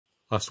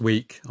Last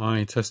week,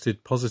 I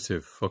tested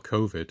positive for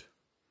COVID.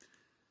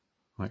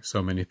 Like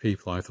so many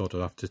people, I thought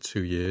that after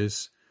 2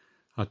 years,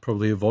 I'd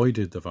probably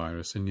avoided the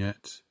virus, and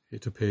yet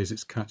it appears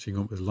it's catching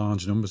up with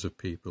large numbers of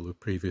people who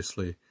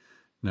previously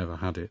never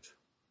had it.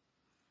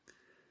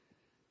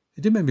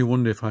 It did make me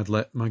wonder if I'd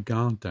let my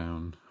guard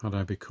down. Had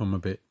I become a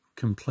bit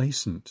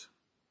complacent?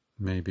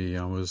 Maybe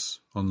I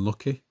was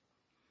unlucky,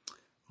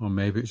 or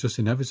maybe it's just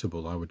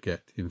inevitable I would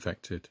get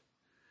infected.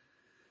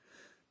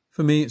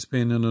 For me, it's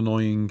been an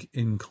annoying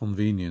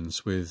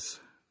inconvenience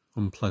with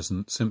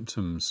unpleasant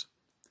symptoms.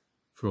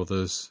 For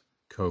others,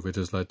 COVID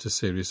has led to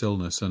serious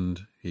illness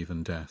and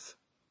even death.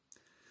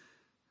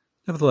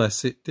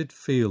 Nevertheless, it did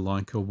feel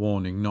like a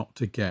warning not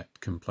to get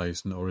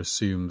complacent or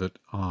assume that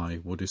I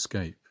would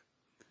escape.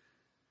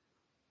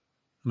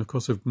 And of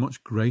course, of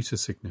much greater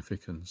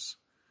significance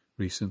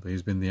recently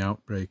has been the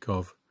outbreak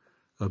of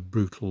a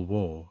brutal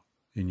war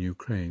in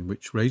Ukraine,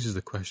 which raises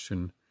the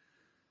question,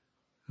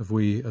 have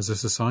we as a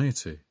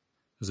society,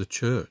 as a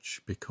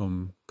church,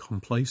 become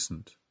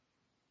complacent?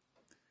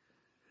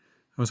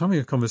 I was having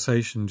a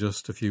conversation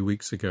just a few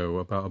weeks ago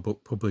about a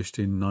book published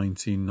in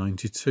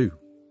 1992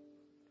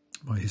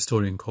 by a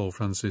historian called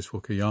Francis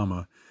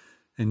Fukuyama,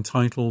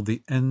 entitled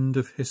The End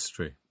of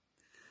History.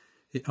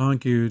 It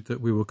argued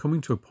that we were coming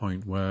to a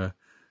point where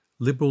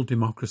liberal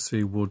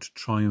democracy would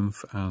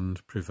triumph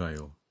and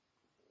prevail.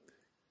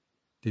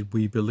 Did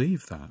we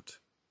believe that?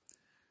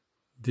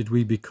 Did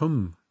we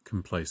become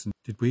complacent?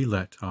 Did we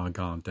let our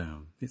guard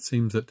down? It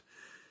seems that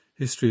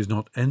history has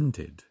not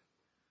ended,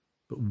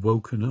 but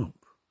woken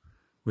up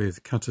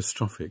with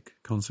catastrophic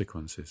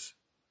consequences.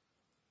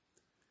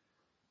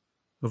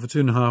 Over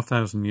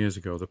 2,500 years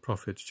ago, the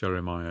prophet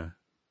Jeremiah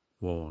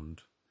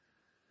warned,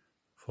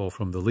 "For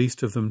from the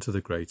least of them to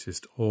the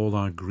greatest, all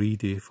are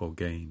greedy for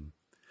gain.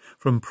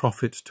 From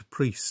prophet to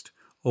priest,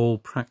 all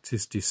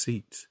practice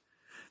deceit.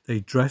 They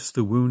dress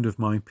the wound of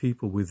my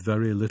people with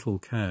very little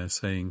care,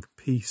 saying,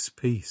 'Peace,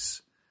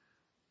 peace,'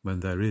 when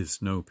there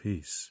is no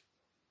peace."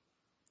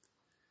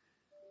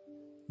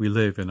 We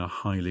live in a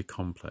highly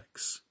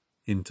complex,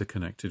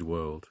 interconnected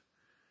world.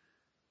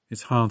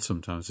 It's hard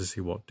sometimes to see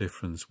what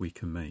difference we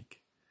can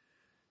make.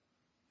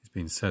 It's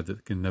been said that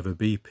there can never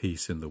be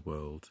peace in the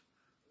world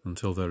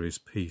until there is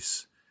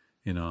peace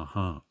in our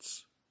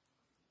hearts.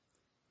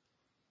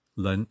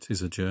 Lent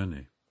is a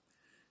journey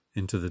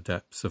into the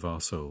depths of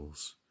our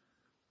souls,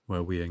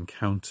 where we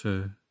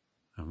encounter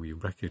and we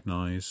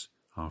recognise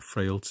our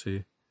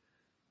frailty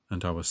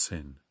and our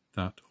sin,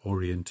 that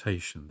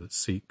orientation that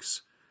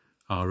seeks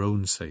our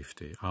own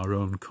safety, our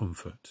own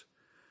comfort,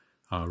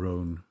 our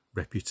own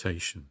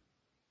reputation.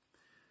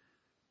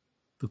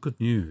 The good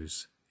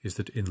news is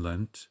that in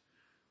Lent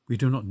we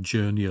do not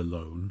journey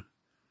alone,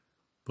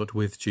 but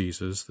with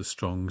Jesus, the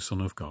strong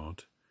Son of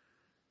God,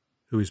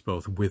 who is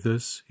both with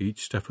us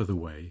each step of the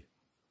way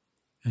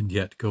and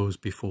yet goes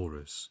before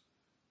us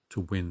to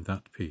win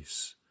that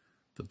peace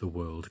that the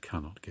world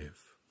cannot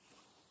give.